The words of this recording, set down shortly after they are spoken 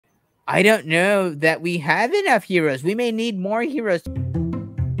I don't know that we have enough heroes. We may need more heroes.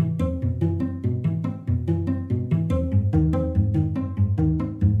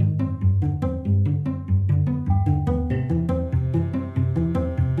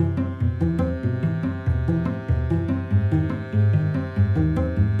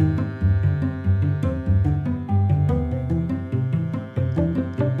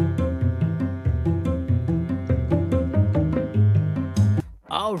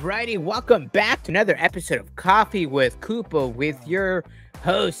 Alrighty, welcome back to another episode of Coffee with Kupo with your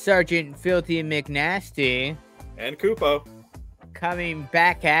host, Sergeant Filthy McNasty. And Kupo. Coming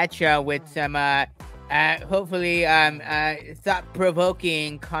back at you with some hopefully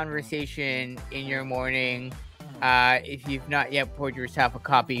thought-provoking conversation in your morning. If you've not yet poured yourself a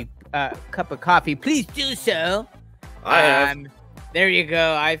cup of coffee, please do so. I have. There you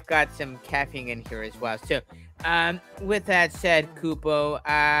go. I've got some caffeine in here as well. So with that said, Kupo,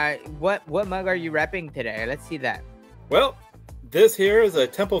 what mug are you repping today? Let's see that. Well, this here is a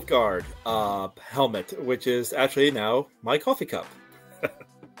Temple of Guard helmet, which is actually now my coffee cup.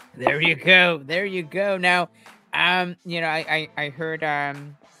 There you go. There you go. Now, I heard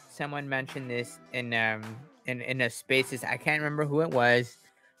someone mention this in a spaces. I can't remember who it was,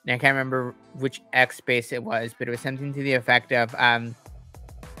 and I can't remember which X space it was, but it was something to the effect of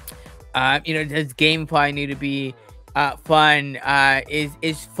does gameplay need to be fun?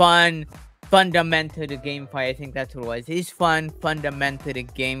 Is fun fundamental to gameplay? I think that's what it was. Is fun fundamental to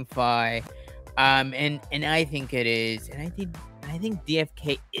gameplay? And I think it is. And I think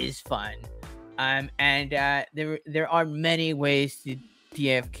DFK is fun. And there are many ways to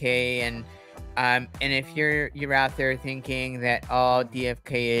DFK, and if you're out there thinking that all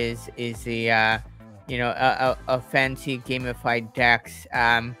DFK is a fancy gamified dex,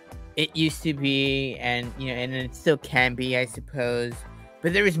 it used to be, and it still can be, I suppose.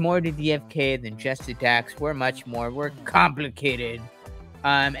 But there is more to DFK than just a dex. We're much more. We're complicated,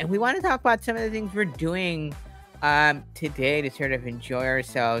 and we want to talk about some of the things we're doing today to sort of enjoy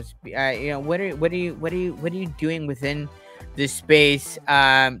ourselves. What are you doing within the space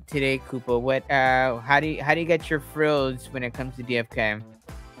today, Kupo? How do you get your thrills when it comes to DFK?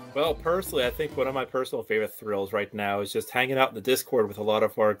 Well, personally, I think one of my personal favorite thrills right now is just hanging out in the Discord with a lot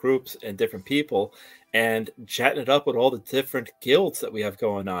of our groups and different people and chatting it up with all the different guilds that we have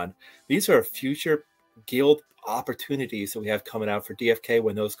going on. These are future guild opportunities that we have coming out for DFK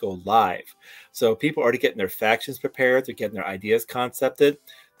when those go live. So people are already getting their factions prepared. They're getting their ideas concepted.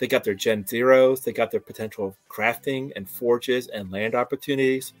 They got their Gen Zeros. They got their potential crafting and forges and land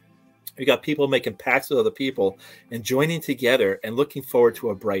opportunities. We got people making pacts with other people and joining together and looking forward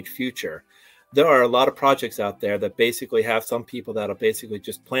to a bright future. There are a lot of projects out there that basically have some people that'll basically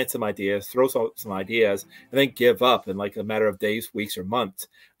just plant some ideas, throw some ideas, and then give up in like a matter of days, weeks, or months.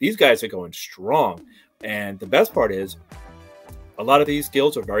 These guys are going strong. And the best part is a lot of these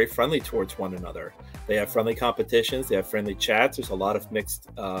guilds are very friendly towards one another. They have friendly competitions. They have friendly chats. There's a lot of mixed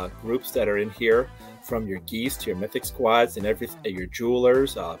groups that are in here, from your geese to your mythic squads and your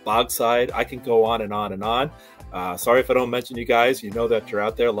jewelers, Bogside. I can go on and on and on. Sorry if I don't mention you guys. You know that you're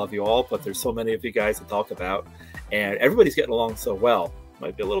out there. Love you all. But there's so many of you guys to talk about. And everybody's getting along so well.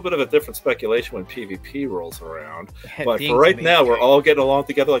 Might be a little bit of a different speculation when PvP rolls around. But for right now, we're all getting along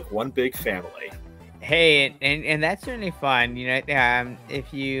together like one big family. Hey, and that's certainly fun.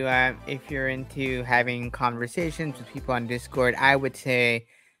 If you're into having conversations with people on Discord, I would say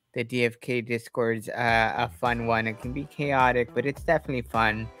the DFK Discord's a fun one. It can be chaotic, but it's definitely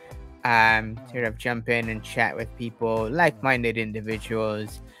fun. Sort of jump in and chat with people, like-minded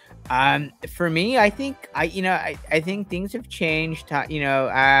individuals. For me, I think I think things have changed.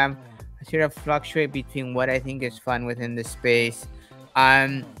 I sort of fluctuate between what I think is fun within the space.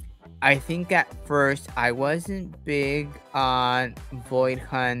 I think at first I wasn't big on Void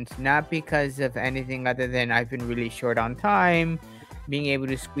Hunt, not because of anything other than I've been really short on time, being able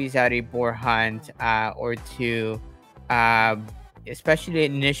to squeeze out a boar hunt or two, especially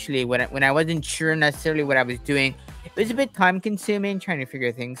initially when I wasn't sure necessarily what I was doing. It was a bit time consuming trying to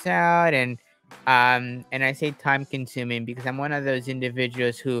figure things out, and I say time consuming because I'm one of those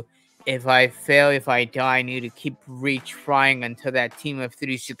individuals who, if I fail, if I die, I need to keep retrying until that team of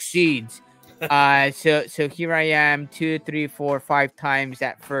 3 succeeds. So here I am 2, 3, 4, 5 times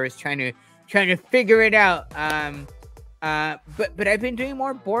at first trying to figure it out. But I've been doing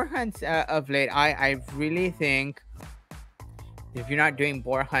more boar hunts of late. I really think if you're not doing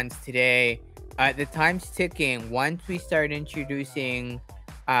boar hunts today, the time's ticking. Once we start introducing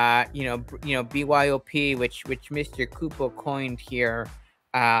BYOP, which Mr. Kupo coined here,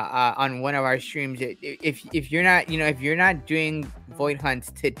 on one of our streams. If you're not, if you're not doing void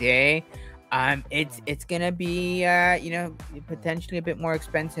hunts today, it's gonna be potentially a bit more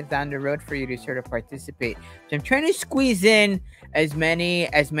expensive down the road for you to sort of participate. So I'm trying to squeeze in as many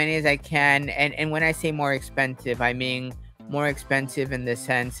as I can, and when I say more expensive, I mean more expensive in the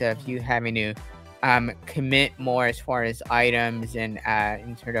sense of you having to commit more as far as items and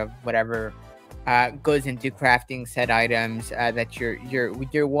sort of whatever goes into crafting said items that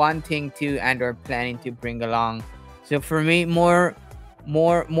you're wanting to and or planning to bring along. So for me, more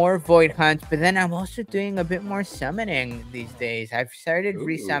void hunts, but then I'm also doing a bit more summoning these days. I've started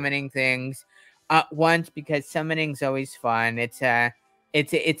resummoning things once because summoning's always fun. It's a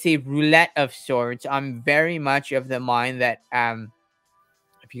roulette of sorts. I'm very much of the mind that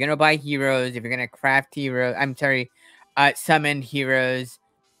if you're gonna buy heroes, if you're gonna craft heroes, I'm sorry, summon heroes,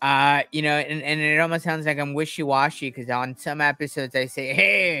 and it almost sounds like I'm wishy-washy because on some episodes I say,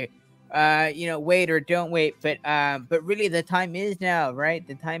 hey, wait or don't wait, but really the time is now, right?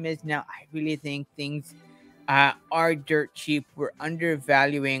 The time is now. I really think things are dirt cheap. We're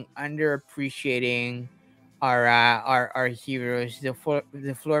undervaluing, underappreciating our heroes. The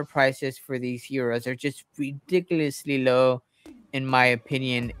floor prices for these heroes are just ridiculously low, in my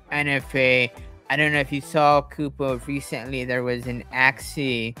opinion. NFA, I don't know if you saw Kupo recently. There was an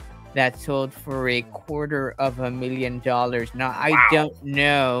Axie that sold for $250,000. Now I don't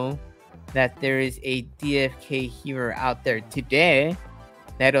know that there is a DFK hero out there today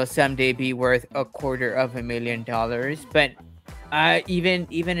that'll someday be worth $250,000, but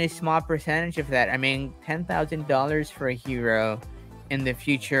even a small percentage of that, I mean, $10,000 for a hero in the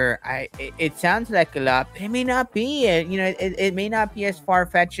future, it sounds like a lot, but it may not be. It may not be as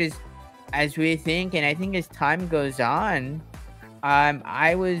far-fetched as we think, and I think as time goes on,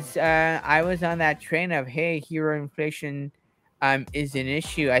 I was on that train of, hey, hero inflation is an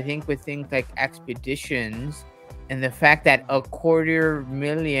issue. I think with things like expeditions and the fact that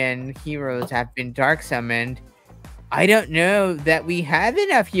 250,000 heroes have been dark summoned, I don't know that we have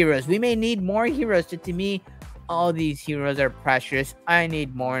enough heroes. We may need more heroes. So to me, all these heroes are precious. I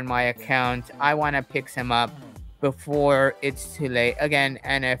need more in my account. I want to pick some up before it's too late. Again,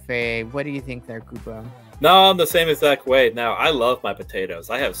 NFA, what do you think there, Kupo? No, I'm the same exact way. Now, I love my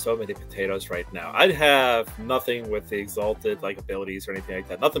potatoes. I have so many potatoes right now. I'd have nothing with the exalted abilities or anything like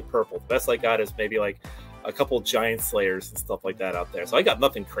that. Nothing purple. The best I got is maybe a couple giant slayers and stuff like that out there. So I got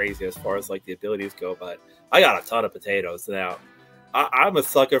nothing crazy as far as the abilities go, but I got a ton of potatoes. Now, I'm a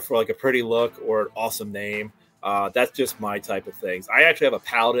sucker for a pretty look or an awesome name. That's just my type of things. I actually have a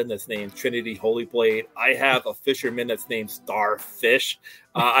paladin that's named Trinity Holy Blade. I have a fisherman that's named Starfish.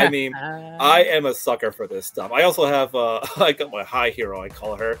 I mean, I am a sucker for this stuff. I also have I got my high hero. I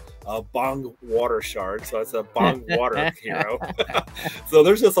call her Bong Water Shard. So it's a Bong Water hero. So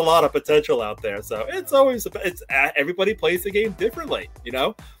there's just a lot of potential out there. So everybody plays the game differently,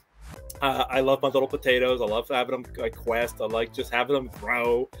 I love my little potatoes. I love having them quest. I like just having them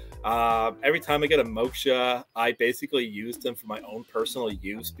grow. Every time I get a moksha, I basically use them for my own personal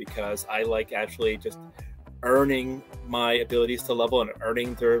use because I like actually just earning my abilities to level and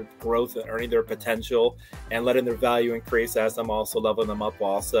earning their growth and earning their potential and letting their value increase as I'm also leveling them up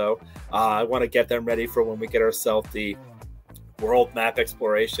also. I want to get them ready for when we get ourselves the world map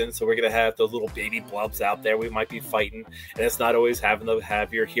exploration. So we're going to have those little baby blobs out there we might be fighting, and it's not always having to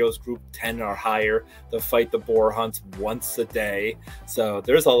have your heroes group 10 or higher to fight the boar hunts once a day. So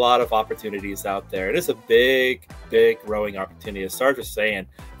there's a lot of opportunities out there. It is a big growing opportunity. As Sarge was saying,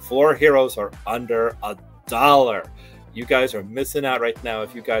 floor heroes are under $1. You guys are missing out right now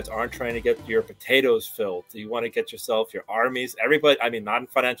if you guys aren't trying to get your potatoes filled. You want to get yourself your armies. Everybody, I mean, not in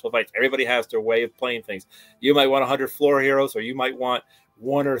financial fights. Everybody has their way of playing things. You might want 100 floor heroes, or you might want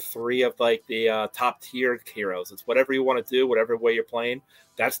 1 or 3 of the top tier heroes. It's whatever you want to do, whatever way you're playing.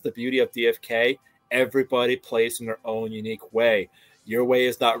 That's the beauty of DFK. Everybody plays in their own unique way. Your way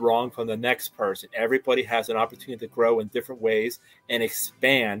is not wrong from the next person. Everybody has an opportunity to grow in different ways and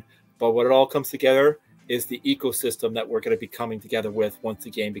expand. But when it all comes together is the ecosystem that we're going to be coming together with once the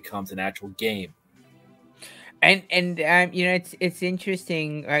game becomes an actual game. And it's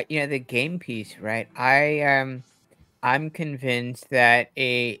interesting, the game piece, right? I'm convinced that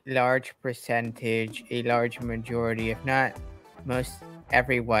a large percentage, a large majority, if not most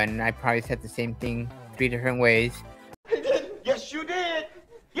everyone, I probably said the same thing 3 different ways. Yes, you did.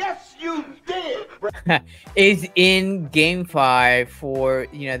 Yes, you did. Is in GameFi for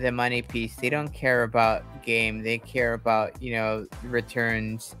the money piece. They don't care about game. They care about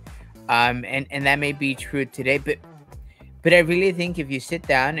returns, and that may be true today. But I really think if you sit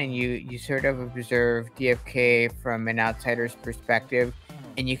down and you sort of observe DFK from an outsider's perspective,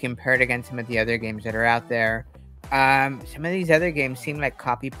 and you compare it against some of the other games that are out there, some of these other games seem like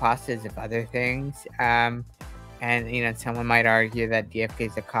copy pastas of other things. And someone might argue that DFK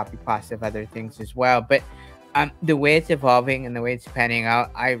is a copy pasta of other things as well. But the way it's evolving and the way it's panning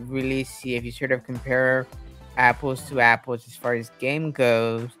out, I really see, if you sort of compare apples to apples as far as game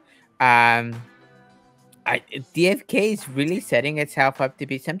goes, DFK is really setting itself up to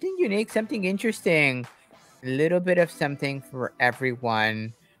be something unique, something interesting, a little bit of something for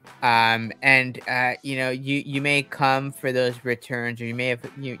everyone. You may come for those returns, or you may have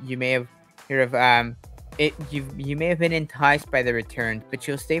sort of you may have been enticed by the returns, but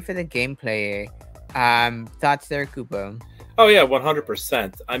you'll stay for the gameplay. Thoughts there, Kupo? Oh yeah,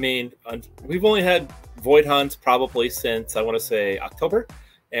 100%. I mean, we've only had Void Hunts probably since, I want to say, October,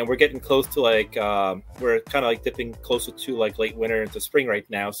 and we're getting close to we're kind of like dipping closer to like late winter into spring right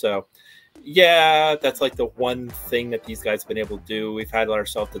now. So yeah, that's like the one thing that these guys have been able to do. We've had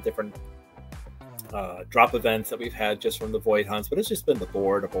ourselves the different drop events that we've had just from the Void Hunts, but it's just been the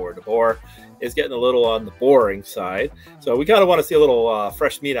bore. It's getting a little on the boring side. So we kind of want to see a little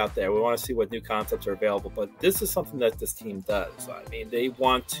fresh meat out there. We want to see what new concepts are available. But this is something that this team does. I mean, they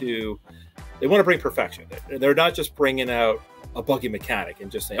want to bring perfection. They're not just bringing out a buggy mechanic and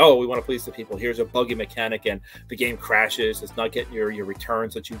just saying, oh, we want to please the people. Here's a buggy mechanic, and the game crashes. It's not getting your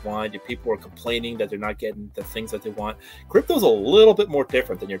returns that you want. Your people are complaining that they're not getting the things that they want. Crypto's a little bit more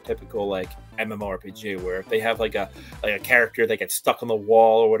different than your typical like MMORPG, where if they have like a character that gets stuck on the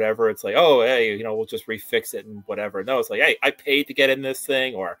wall or whatever, it's like, oh, hey, we'll just refix it and whatever. No, it's like, hey, I paid to get in this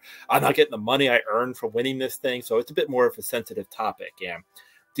thing, or I'm not getting the money I earned from winning this thing. So it's a bit more of a sensitive topic. Yeah,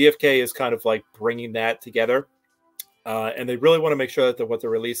 DFK is kind of like bringing that together. And they really want to make sure that what they're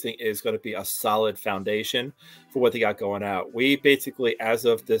releasing is going to be a solid foundation for what they got going out. We basically, as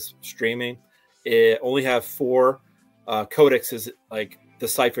of this streaming, only have 4 codexes like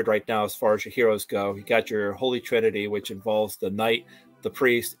deciphered right now as far as your heroes go. You got your Holy Trinity, which involves the Knight, the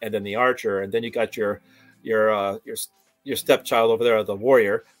Priest, and then the Archer, and then you got your stepchild over there, the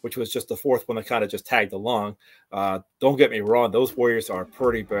Warrior, which was just the 4th one that kind of just tagged along. Don't get me wrong; those Warriors are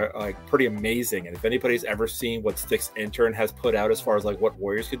pretty amazing. And if anybody's ever seen what Styx Intern has put out as far as like what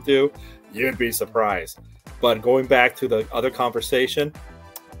Warriors could do, you'd be surprised. But going back to the other conversation,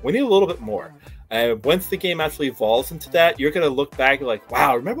 we need a little bit more. And once the game actually evolves into that, you're gonna look back and like,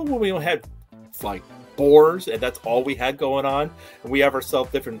 wow, remember when we only had like boars and that's all we had going on, and we have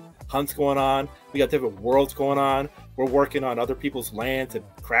ourselves different hunts going on, we got different worlds going on, we're working on other people's lands and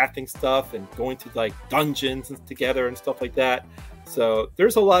crafting stuff and going to like dungeons and together and stuff like that. So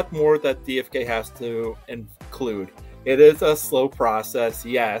there's a lot more that DFK has to include. It is a slow process,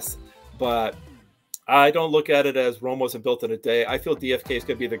 yes, but I don't look at it as Rome wasn't built in a day. I feel DFK is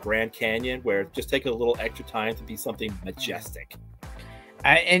going to be the Grand Canyon, where it just take a little extra time to be something majestic.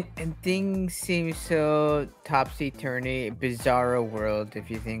 And things seem so topsy-turvy, bizarro world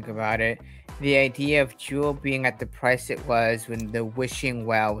if you think about it. The idea of Jewel being at the price it was when the Wishing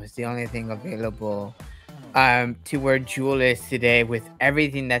Well was the only thing available, to where Jewel is today with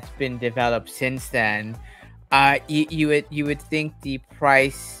everything that's been developed since then. You would think the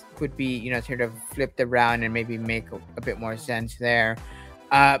price would be sort of flipped around and maybe make a bit more sense there.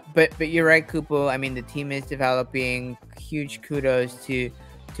 But you're right, Kupo. I mean, the team is developing. Huge kudos to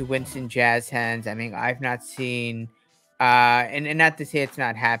Winston Jazz Hands. I mean, I've not seen, and not to say it's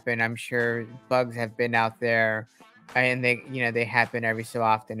not happened. I'm sure bugs have been out there, and they happen every so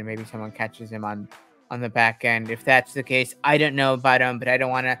often, and maybe someone catches them on the back end. If that's the case, I don't know about them, but I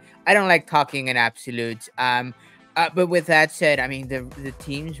don't like talking in absolutes. But with that said, I mean, the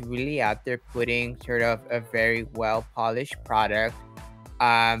team's really out there putting sort of a very well polished product.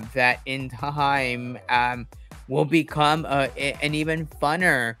 That in time will become an even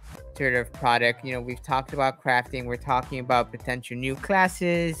funner sort of product. We've talked about crafting. We're talking about potential new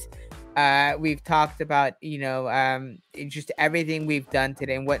classes. We've talked about, just everything we've done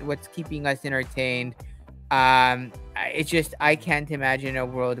today and what's keeping us entertained. It's just, I can't imagine a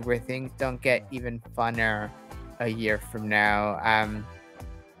world where things don't get even funner a year from now.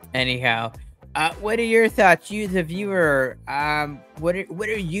 Anyhow. What are your thoughts, you the viewer? What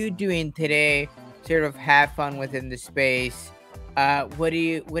are you doing today? Sort of have fun within the space. What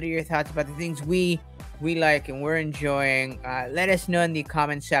are your thoughts about the things we like and we're enjoying? Let us know in the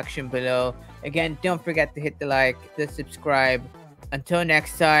comment section below. Again, don't forget to hit the like, the subscribe. Until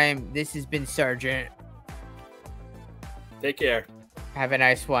next time, this has been Sergeant. Take care. Have a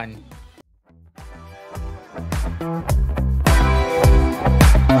nice one.